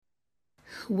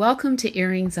Welcome to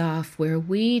Earrings Off, where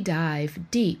we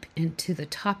dive deep into the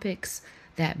topics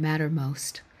that matter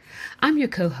most. I'm your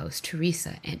co host,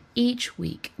 Teresa, and each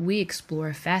week we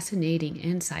explore fascinating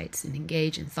insights and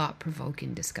engage in thought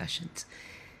provoking discussions.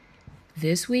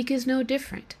 This week is no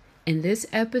different. In this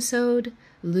episode,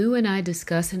 Lou and I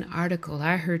discuss an article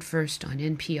I heard first on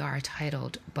NPR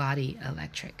titled Body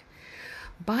Electric.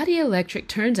 Body Electric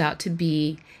turns out to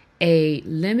be a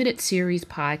limited series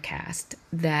podcast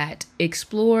that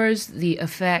explores the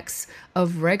effects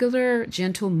of regular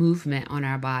gentle movement on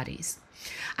our bodies.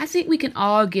 I think we can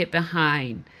all get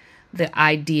behind the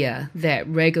idea that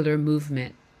regular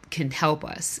movement can help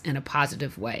us in a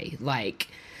positive way, like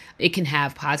it can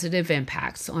have positive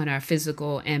impacts on our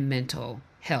physical and mental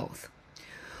health.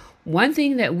 One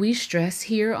thing that we stress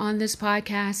here on this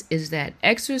podcast is that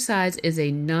exercise is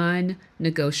a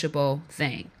non-negotiable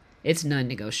thing. It's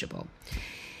non-negotiable.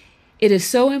 It is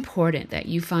so important that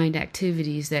you find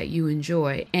activities that you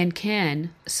enjoy and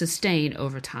can sustain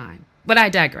over time. But I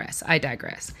digress.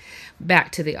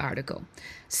 Back to the article.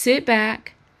 Sit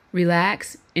back,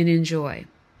 relax, and enjoy.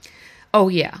 Oh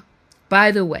yeah, by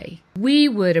the way, we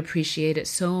would appreciate it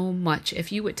so much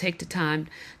if you would take the time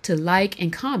to like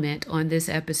and comment on this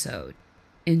episode.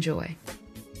 Enjoy.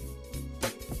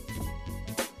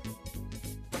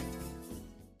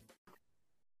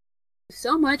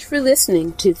 So much for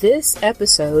listening to this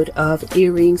episode of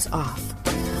Earrings Off.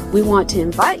 We want to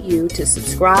invite you to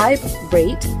subscribe,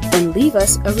 rate, and leave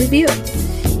us a review.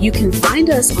 You can find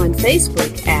us on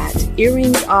Facebook at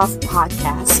Earrings Off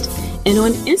Podcast and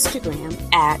on Instagram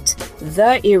at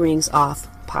The Earrings Off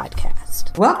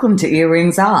Podcast. Welcome to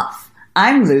Earrings Off.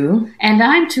 I'm Lou. And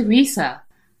I'm Teresa.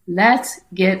 Let's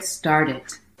get started.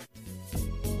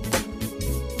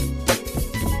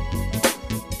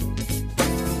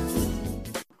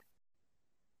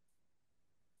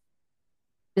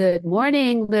 Good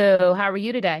morning, Lou. How are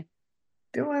you today?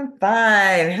 Doing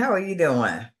fine. How are you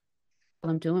doing?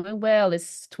 I'm doing well.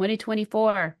 It's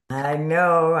 2024. I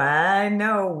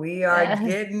know. We are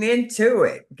getting into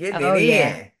it, getting Oh, it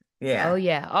yeah. in. Yeah. Oh,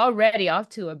 yeah. Already off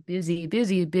to a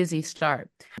busy start.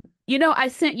 You know, I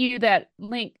sent you that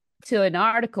link to an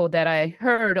article that I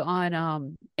heard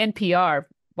on NPR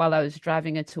while I was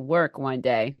driving into work one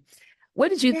day. What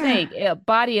did you Yeah. think?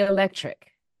 Body Electric.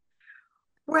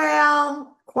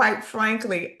 Well, quite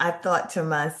frankly, I thought to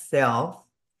myself,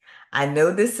 I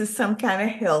know this is some kind of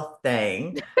health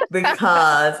thing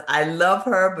because I love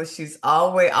her, but she's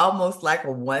always almost like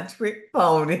a one-trick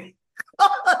pony.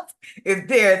 If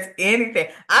there's anything,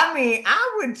 I mean,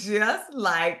 I would just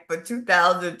like for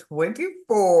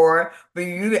 2024 for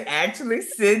you to actually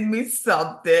send me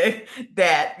something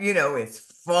that, is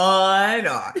fun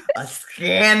or a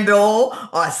scandal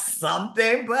or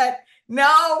something. But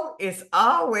no, it's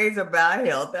always about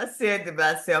health. I said to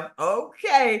myself,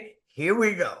 okay, here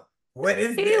we go. What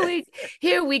is Here this? we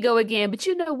here we go again. But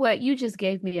you know what? You just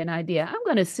gave me an idea. I'm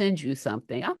going to send you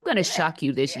something. I'm going to Yeah, shock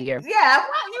you this yeah, year. yeah. Well,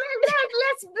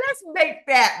 let's make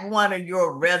that one of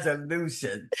your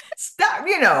resolutions. Stop,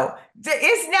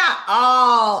 it's not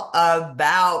all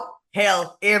about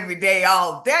health every day,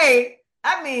 all day.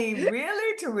 I mean,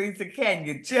 really, Teresa, can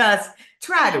you just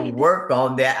try to work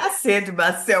on that? I said to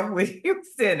myself when you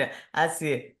said it, I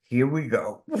said, here we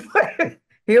go.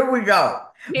 Here we go.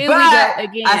 Here we go But I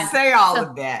again. say all So,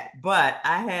 of that, but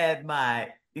I had my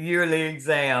yearly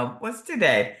exam. What's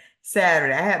today?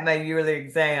 Saturday. I had my yearly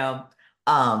exam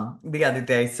the other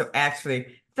day. So actually,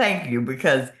 thank you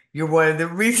because you're one of the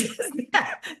reasons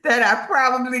that I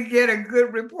probably get a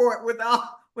good report with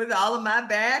all of my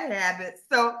bad habits.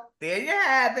 So there you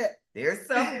have it. There's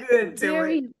some good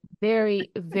to very,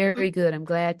 very good. I'm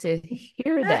glad to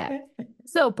hear that. it.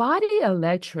 So, body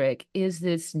electric is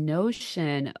this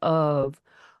notion of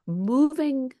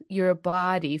moving your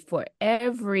body for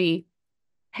every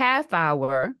half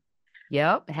hour,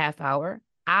 yep, half hour,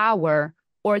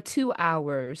 or 2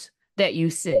 hours that you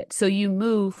sit. So you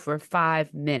move for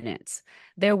 5 minutes.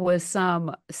 There was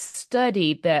some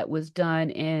study that was done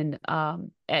in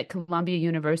at Columbia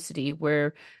University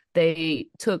where they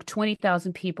took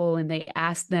 20,000 people and they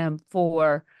asked them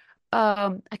for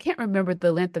I can't remember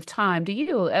the length of time. Do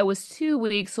you? It was 2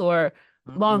 weeks or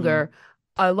Mm-mm. longer,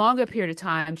 a longer period of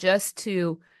time just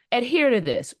to adhere to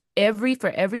this. For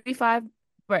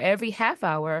every half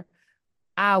hour,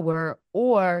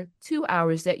 or 2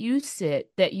 hours that you sit,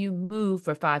 that you move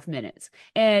for 5 minutes.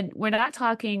 And we're not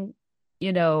talking,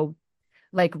 you know,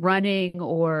 like running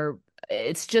or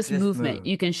it's just Just movement. move.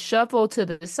 You can shuffle to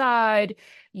the side.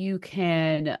 You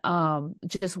can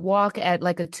just walk at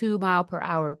like a 2 mile per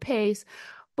hour pace.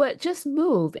 but just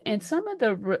move. And some of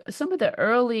the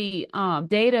early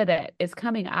data that is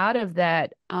coming out of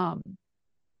that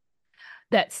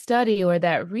study or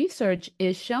that research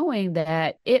is showing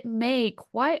that it made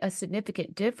quite a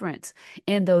significant difference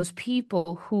in those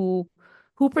people who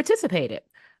participated.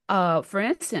 For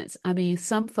instance, I mean,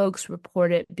 some folks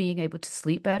reported being able to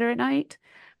sleep better at night.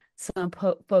 Some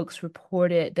folks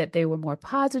reported that they were more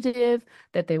positive,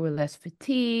 that they were less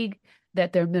fatigued,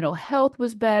 that their mental health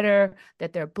was better,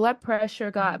 that their blood pressure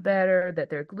got better,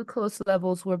 that their glucose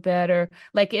levels were better.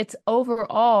 Like it's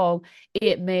overall,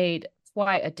 it made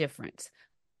quite a difference,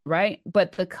 right?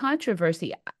 But the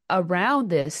controversy around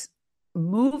this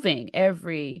moving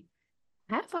every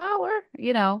half hour,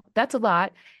 that's a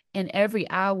lot. And every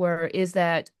hour is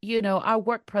that, our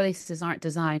workplaces aren't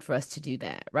designed for us to do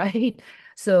that, right?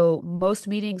 So most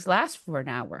meetings last for an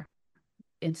hour.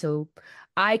 And so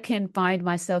I can find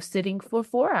myself sitting for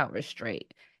 4 hours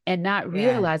straight and not Yeah.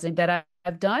 realizing that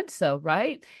I've done so,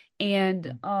 right?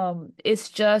 And it's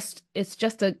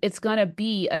gonna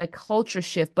be a culture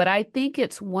shift, but I think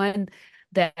it's one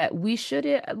that we should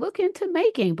look into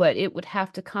making, but we would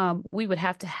have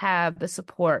to have the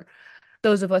support.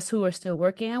 Those of us who are still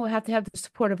working, would have to have the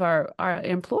support of our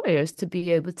employers to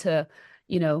be able to,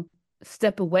 you know,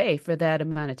 step away for that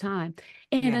amount of time.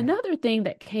 And Yeah. another thing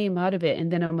that came out of it,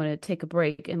 and then I'm going to take a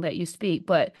break and let you speak.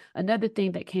 But another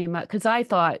thing that came out, because I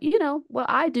thought, well,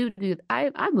 I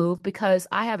move because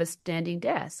I have a standing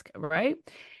desk, right?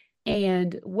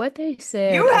 And what they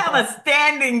said You have about, a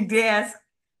standing desk.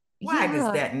 Why does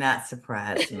yeah, that not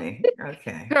surprise me?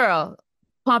 Okay. girl,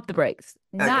 pump the brakes,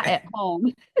 not Okay. at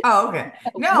home, Oh, okay.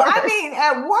 at No, I work. mean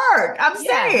at work. I'm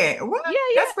Yeah. saying, what? Yeah,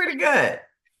 That's yeah. pretty good.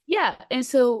 Yeah, and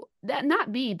so that not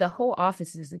me, the whole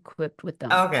office is equipped with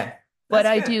them. Okay. But That's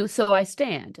I good. do, so I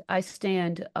stand. I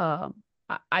stand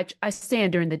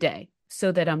during the day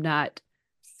so that I'm not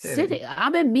Sitting. sitting.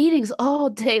 I'm in meetings all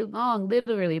day long,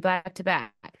 literally back to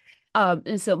back.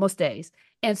 And so most days.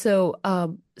 And so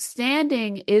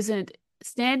standing is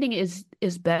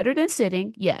better than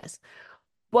sitting, yes.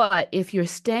 But if you're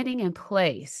standing in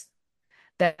place,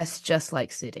 that's just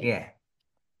like sitting. Yeah.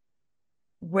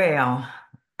 Well,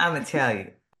 I'm gonna tell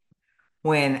you,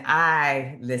 when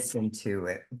I listened to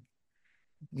it,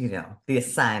 the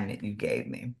assignment you gave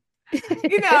me,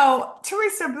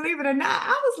 Teresa, believe it or not,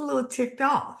 I was a little ticked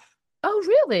off. Oh,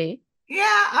 really? Yeah,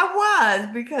 I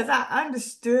was because I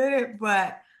understood it,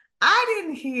 but I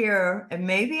didn't hear, and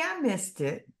maybe I missed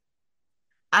it.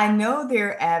 I know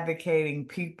they're advocating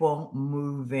people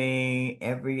moving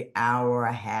every hour,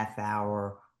 a half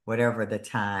hour, whatever the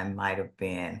time might have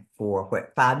been for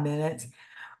what, 5 minutes?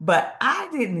 But I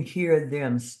didn't hear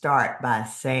them start by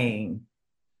saying,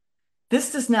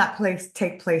 this does not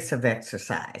take place of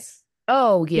exercise.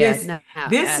 Oh, yeah, This no, no,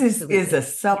 is a absolutely. Yeah,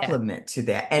 supplement to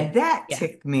that. yeah, And that yeah,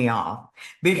 ticked me off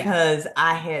yeah. because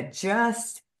I had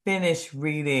just finished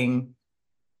reading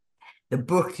the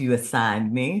book you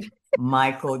assigned me,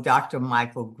 Dr.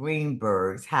 Michael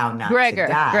Greenberg's How Not to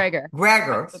Die. Gregor.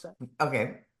 Gregor,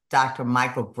 okay, Dr.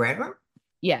 Michael Gregor,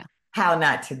 Yeah. How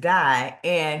Not to Die.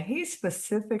 And he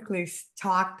specifically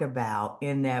talked about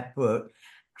in that book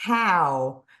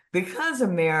how, because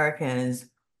Americans,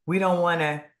 we don't want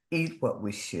to eat what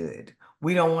we should,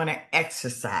 we don't want to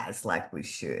exercise like we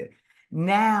should.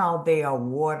 Now they are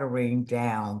watering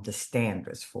down the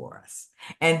standards for us.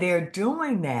 And they're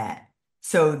doing that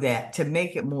so that to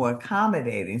make it more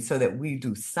accommodating so that we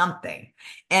do something.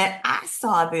 And I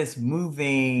saw this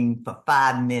moving for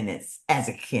 5 minutes as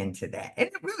akin to that. And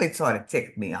it really sort of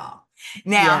ticked me off.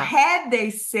 Now, Yeah. had they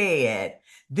said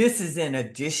this is in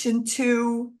addition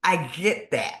to, I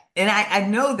get that. And I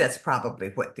know that's probably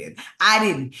what did. I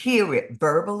didn't hear it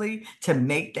verbally to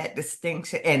make that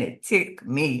distinction, and it ticked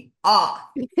me off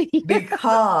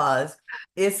because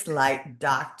it's like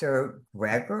Dr.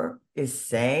 Greger is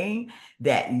saying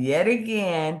that yet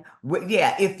again,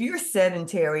 yeah, if you're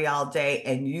sedentary all day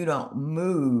and you don't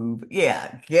move,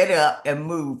 yeah, get up and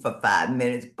move for 5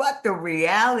 minutes. But the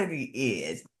reality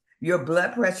is, your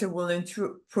blood pressure will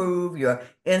improve, your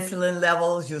insulin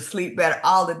levels, you'll sleep better,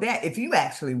 all of that if you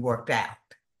actually worked out,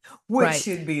 which Right.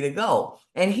 should be the goal.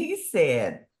 And he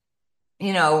said,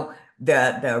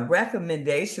 the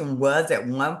recommendation was at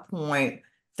one point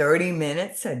 30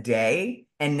 minutes a day,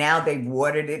 and now they've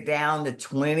watered it down to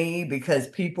 20 because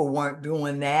people weren't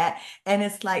doing that. And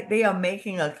it's like they are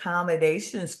making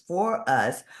accommodations for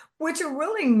us, which are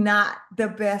really not the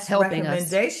best Helping us.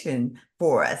 recommendation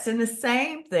for us. And the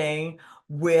same thing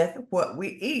with what we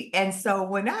eat. And so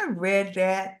when I read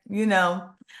that,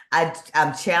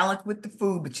 I'm challenged with the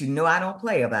food, but I don't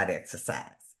play about exercise.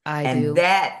 I And do.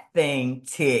 that thing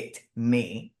ticked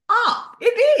me pop.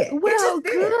 It did. It Well, just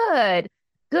did. good.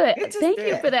 Good. It just Thank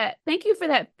you for did. that. Thank you for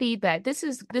that feedback. This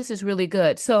is really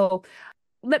good. So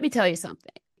let me tell you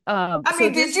something. I So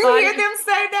mean, did this you hear body, them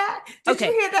say that? Did you okay,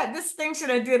 hear that distinction,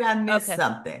 or did I miss okay.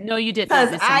 something? No, you did not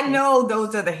Because miss I something. know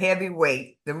those are the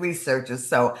heavyweight, the researchers,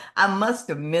 so I must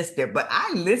have missed it, but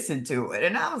I listened to it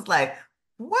and I was like,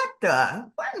 what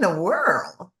in the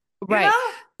world? You Right.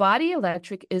 know? Body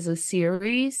Electric is a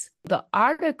series. The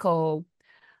article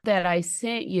that I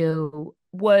sent you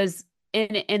was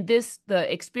and this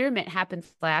the experiment happened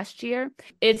last year.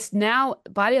 It's now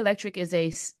Body Electric is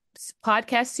a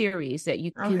podcast series that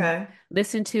you can Okay.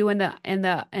 listen to in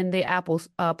the Apple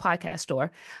podcast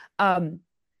store. Um,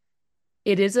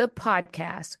 it is a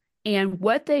podcast, and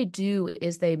what they do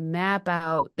is they map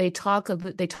out. They talk.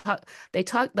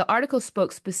 The article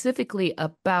spoke specifically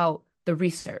about the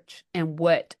research and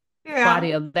what Body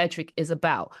Yeah. Electric is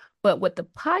about. But what the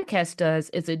podcast does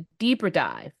is a deeper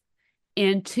dive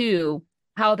into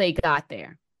how they got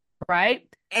there, right?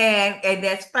 And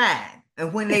that's fine.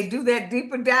 And when they do that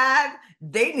deeper dive,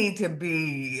 they need to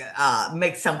be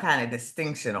make some kind of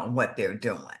distinction on what they're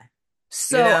doing. You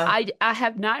So know? I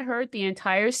have not heard the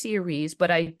entire series, but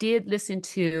I did listen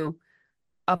to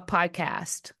a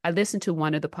podcast. I listened to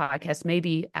one of the podcasts,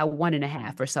 maybe at one and a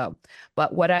half or so.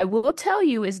 But what I will tell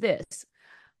you is this.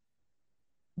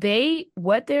 They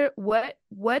what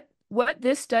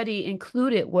this study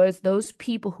included was those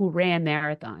people who ran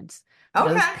marathons,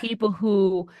 those Okay. people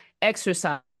who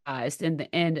exercised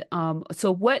and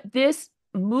so what these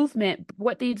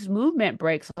movement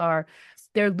breaks are,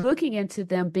 they're looking into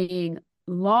them being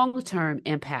long-term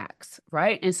impacts,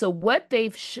 right? And so what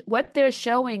they're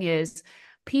showing is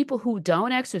people who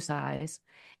don't exercise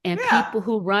and Yeah. people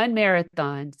who run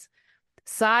marathons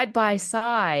side by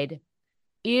side,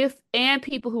 if and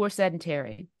people who are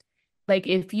sedentary. Like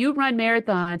if you run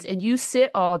marathons and you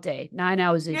sit all day, 9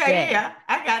 hours a Yeah, yeah, day, yeah.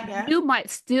 I got that. you might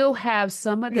still have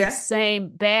some of the Yeah. same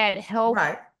bad health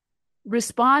Right.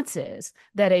 responses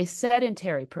that a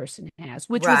sedentary person has,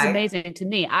 which was Right. amazing to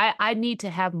me. I need to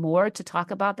have more to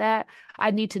talk about that.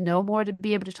 I need to know more to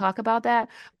be able to talk about that.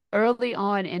 Early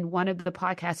on in one of the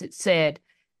podcasts, it said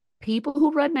people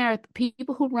who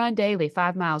run daily,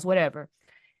 5 miles, whatever,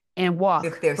 and If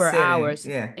walk they're for sitting, hours.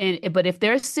 yeah. And but if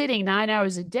they're sitting 9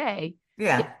 hours a day, it's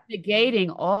Yeah.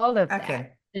 negating all of that. Okay.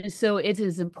 And so it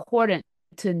is important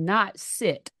to not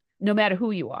sit, no matter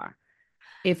who you are.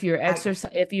 I If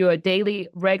you're a daily,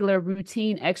 regular,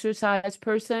 routine exercise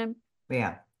person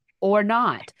yeah. or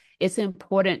not, it's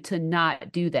important to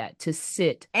not do that, to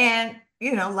sit. And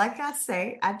like I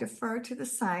say, I defer to the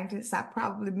scientists. I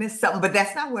probably missed something, but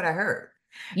that's not what I heard.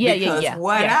 Yeah, yeah, Because yeah,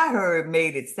 what yeah. I heard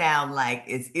made it sound like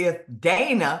as if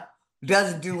Dana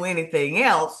doesn't do anything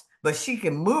else, but she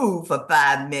can move for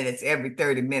 5 minutes every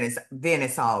 30 minutes, then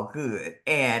it's all good.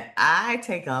 And I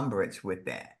take umbrage with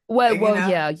that. Well, You know?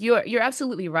 yeah, you're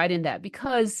absolutely right in that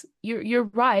because you're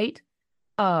right.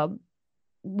 Um,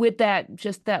 with that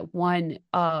just that one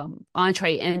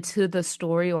entree into the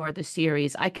story or the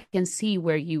series, I can see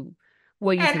where you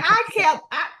And can come from.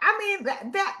 I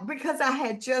mean, that because I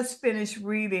had just finished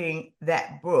reading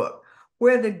that book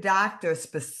where the doctor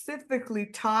specifically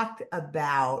talked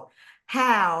about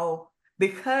how,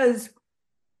 because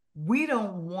we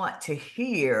don't want to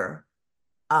hear,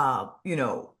 uh, you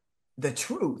know, the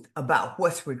truth about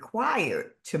what's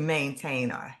required to maintain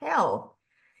our health.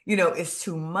 It's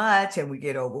too much and we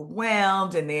get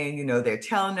overwhelmed. And then, they're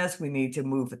telling us we need to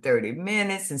move for 30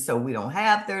 minutes. And so we don't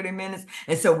have 30 minutes.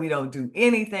 And so we don't do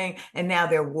anything. And now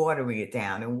they're watering it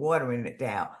down and watering it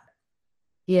down.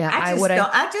 Yeah,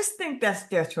 I just think that's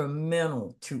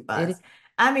detrimental to us. it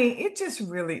I mean, it just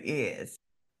really is.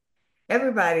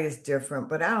 Everybody is different,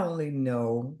 but I only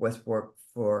know what's worked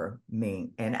for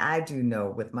me. And I do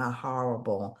know with my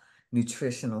horrible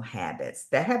nutritional habits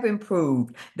that have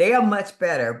improved, they are much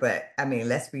better. But I mean,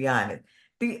 let's be honest.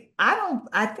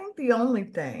 I think the only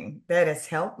thing that has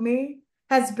helped me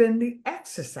has been the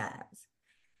exercise.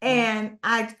 yeah, And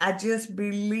I just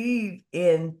believe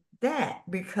in that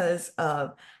because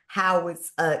of how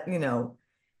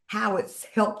how it's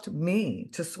helped me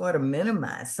to sort of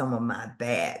minimize some of my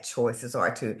bad choices or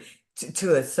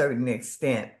to a certain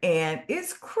extent. And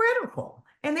it's critical.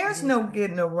 And it there's is no critical.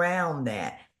 getting around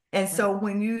that. And Right. so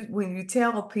when you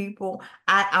tell people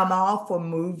I'm all for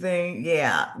moving,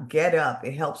 yeah, get up.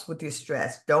 It helps with your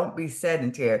stress. Don't be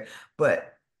sedentary.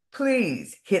 But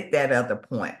please hit that other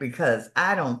point because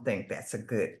I don't think that's a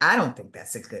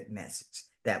good message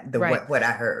that the Right. what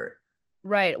I heard.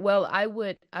 Right. Well, I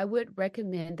would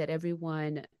recommend that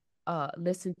everyone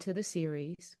listen to the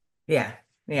series. Yeah.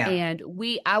 Yeah. And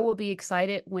I will be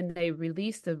excited when they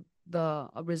release the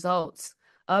results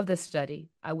of the study.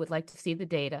 I would like to see the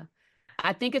data.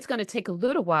 I think it's going to take a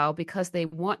little while because they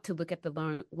want to look at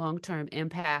the long-term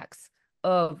impacts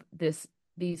of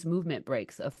these movement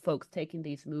breaks, of folks taking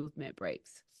these movement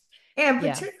breaks. And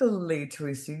Yeah. particularly,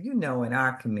 Teresa, in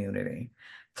our community,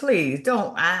 please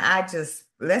don't, I just,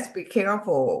 let's be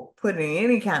careful putting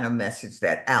any kind of message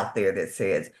that out there that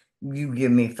says, you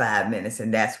give me 5 minutes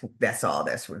and that's all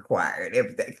that's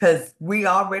required. Because we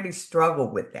already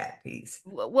struggle with that piece.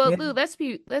 Well, Yeah. Lou, let's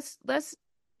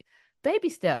baby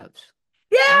steps,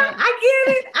 Yeah, right? I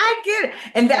get it. I get it.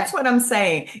 And Yeah. that's what I'm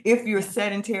saying. If you're Yeah.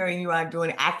 sedentary and you aren't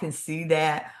doing it, I can see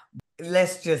that.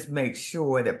 Let's just make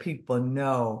sure that people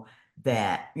know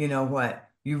that, you know what,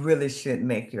 you really should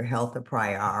make your health a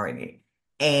priority.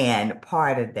 And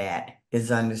part of that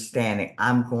is understanding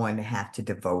I'm going to have to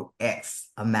devote X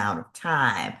amount of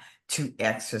time to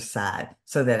exercise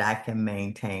so that I can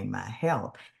maintain my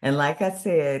health. And like I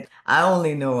said, I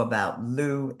only know about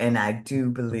Lou, and I do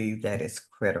believe that it's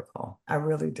critical. I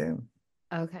really do.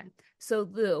 Okay. So,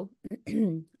 Lou,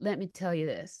 let me tell you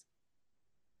this.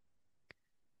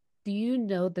 Do you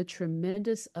know the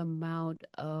tremendous amount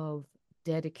of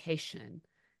dedication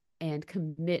and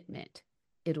commitment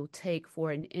it'll take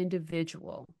for an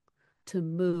individual to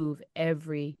move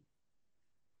every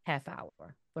half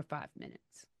hour for 5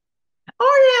 minutes?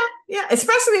 Oh yeah, yeah.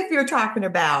 Especially if you're talking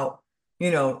about,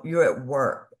 you're at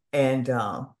work and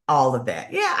all of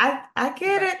that. Yeah, I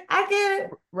get Right. it. I get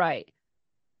it. Right.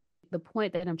 The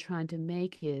point that I'm trying to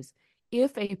make is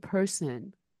if a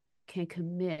person can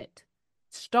commit,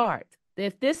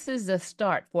 if this is a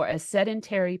start for a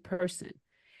sedentary person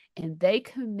and they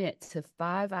commit to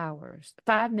 5 hours,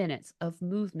 5 minutes of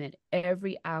movement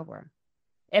every hour,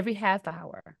 every half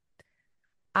hour,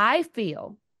 I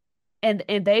feel, and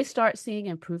they start seeing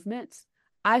improvements,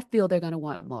 I feel they're going to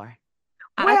want more.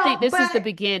 I think Well, this is the but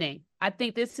beginning. I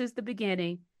think this is the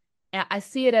beginning. And I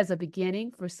see it as a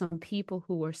beginning for some people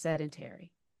who are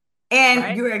sedentary, and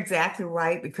right? you're exactly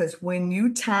right because when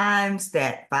you times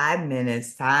that 5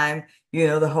 minutes time,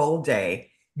 the whole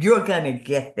day, you're gonna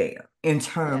get there in Yeah,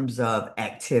 terms of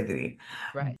activity.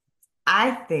 right.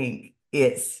 I think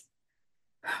it's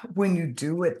when you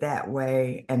do it that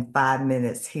way and 5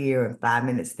 minutes here and 5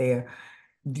 minutes there,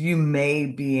 you may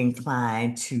be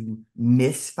inclined to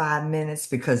miss 5 minutes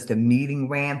because the meeting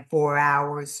ran 4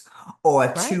 hours or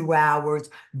Right. 2 hours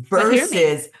But hear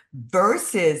me.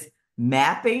 versus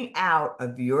mapping out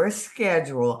of your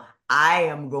schedule. I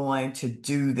am going to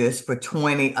do this for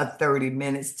 20 or 30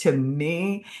 minutes. To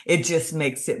me, it just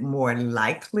makes it more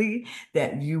likely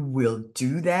that you will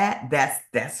do that.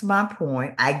 That's my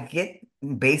point. I get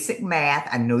basic math.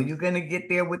 I know you're going to get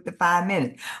there with the 5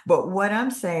 minutes. But what I'm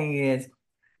saying is,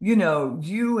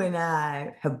 you and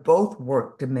I have both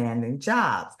worked demanding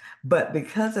jobs, but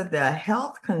because of the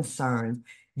health concerns,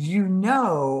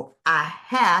 I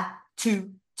have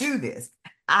to do this.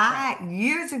 Right.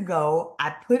 Years ago,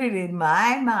 I put it in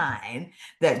my mind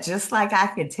that just like I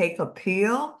can take a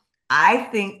pill, I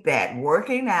think that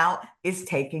working out is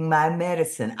taking my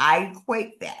medicine. I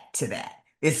equate that to that.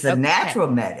 It's a Okay. natural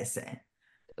medicine.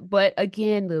 But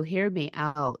again, Lou, hear me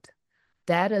out.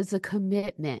 That is a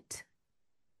commitment,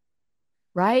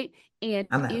 right? And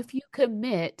I'm out. if the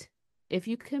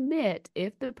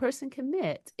person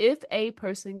commits, if a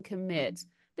person commits,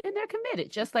 then they're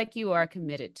committed, just like you are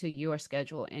committed to your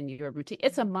schedule and your routine.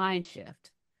 It's a mind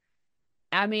shift.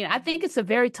 I mean, I think it's a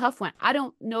very tough one. I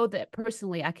don't know that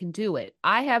personally I can do it.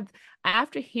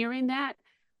 After hearing that,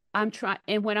 I'm trying,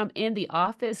 and when I'm in the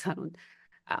office, I don't,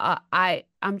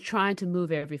 I'm trying to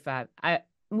move I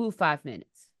move 5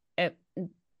 minutes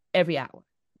every hour,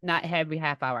 not every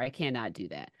half hour. I cannot do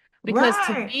that because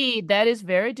to Right, me, that is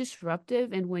very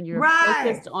disruptive. And when you're right.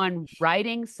 focused on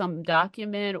writing some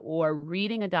document or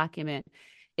reading a document,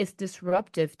 it's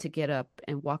disruptive to get up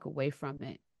and walk away from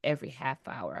it every half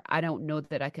hour. I don't know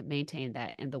that I could maintain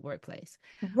that in the workplace.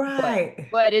 But Right.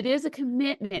 but it is a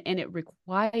commitment and it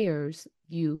requires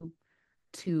you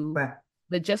to, Right.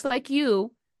 but just like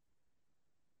you,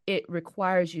 it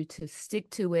requires you to stick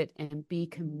to it and be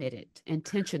committed,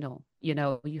 intentional. You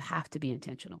have to be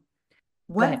intentional.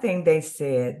 Go One ahead. thing they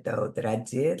said, though, that I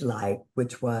did like,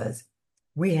 which was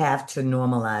we have to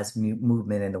normalize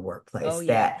movement in the Oh, workplace, yeah.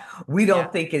 that we Yeah.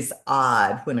 don't think it's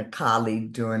odd when a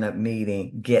colleague during a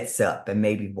meeting gets up and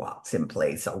maybe walks in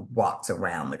place or walks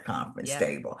around the conference Yeah.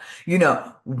 table.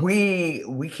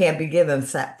 We can't be giving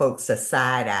folks a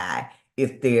side eye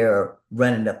if they're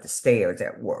running up the stairs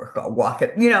at work or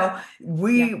walking. Yeah.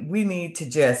 We need to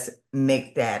just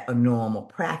make that a normal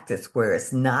practice where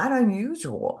it's not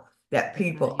unusual that It's not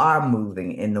people unusual. are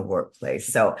moving in the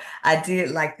workplace. So I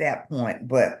did like that point,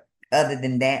 but other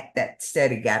than that, that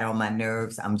study got on my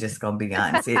nerves. I'm just gonna be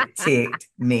honest. It ticked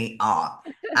me off.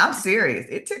 I'm serious.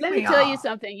 It ticked Let me me tell you off.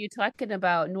 something. You're talking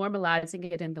about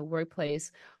normalizing it in the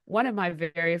workplace. One of my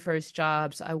very first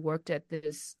jobs, I worked at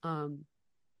this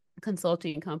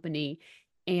consulting company,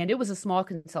 and it was a small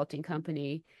consulting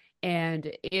company,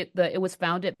 and it was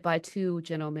founded by two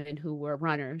gentlemen who were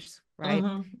runners, right?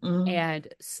 Hmm. And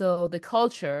so the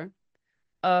culture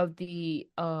of the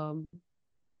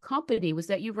company was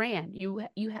that you ran.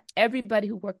 Everybody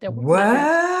who worked there were runners.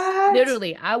 What?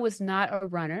 Literally, I was not a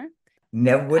runner.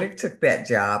 Never would have took that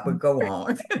job, but go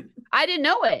on. I didn't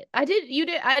know it. I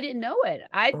didn't know it.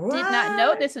 I did not know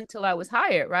What? this until I was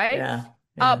hired, right? Yeah,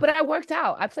 yeah, But I worked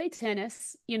out. I played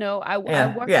tennis. I yeah, worked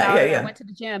yeah, yeah, out and I yeah. went to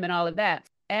the gym and all of that.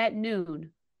 At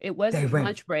noon, it They wasn't ran.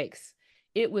 lunch breaks.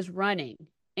 It was running.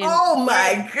 And Oh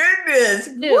where my goodness.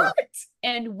 Dude, What?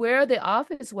 and where the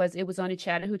office was, it was on the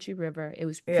Chattahoochee River. It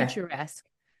was Yeah. picturesque.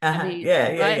 I Uh-huh. mean, Yeah,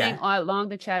 yeah, running yeah. along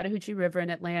the Chattahoochee River in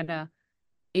Atlanta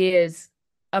is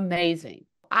amazing.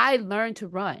 I learned to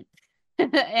run.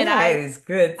 And That is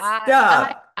good I I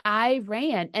stuff. I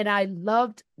ran and I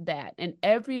loved that. And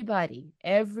everybody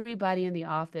in the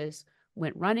office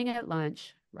went running at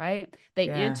lunch, right? They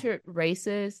Yeah. entered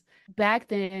races. Back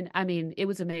then, I mean, it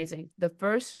was amazing. The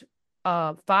first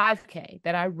 5K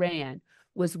that I ran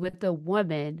was with a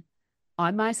woman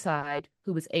on my side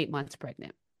who was 8 months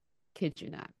pregnant. Kid you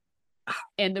not.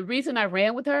 And the reason I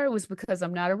ran with her was because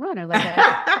I'm not a runner. Like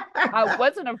I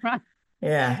wasn't a runner,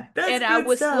 Yeah, that's and I good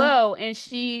was stuff. slow, and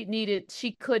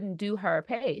she couldn't do her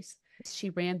pace. She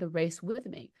ran the race with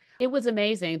me. It was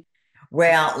amazing.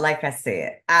 Well, like I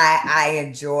said, I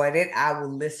enjoyed it. I will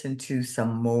listen to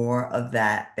some more of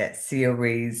that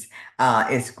series.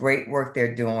 It's great work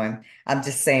they're doing. I'm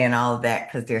just saying all of that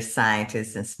because they're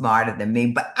scientists and smarter than me,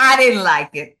 but I didn't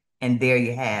like it. And there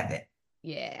you have it.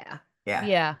 Yeah. Yeah.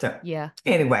 Yeah. So Yeah.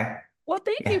 anyway, Well,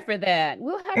 thank you yeah. for that.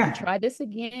 We'll have to Yeah. try this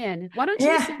again. Why don't you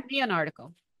Yeah. send me an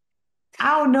article?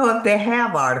 I don't know if they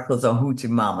have articles on hoochie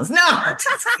mamas. No,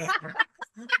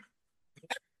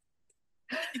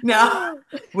 no,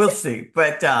 we'll see.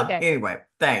 But Okay. anyway,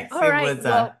 thanks. All It right. was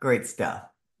Well, great stuff.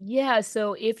 yeah.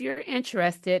 So if you're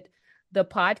interested, the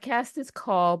podcast is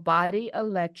called Body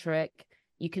Electric.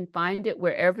 You can find it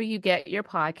wherever you get your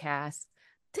podcasts.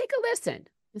 Take a listen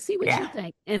and see what you Yeah.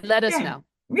 think and let us Yeah. know.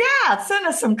 Yeah. Send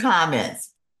us some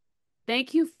comments.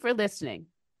 Thank you for listening.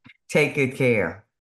 Take good care.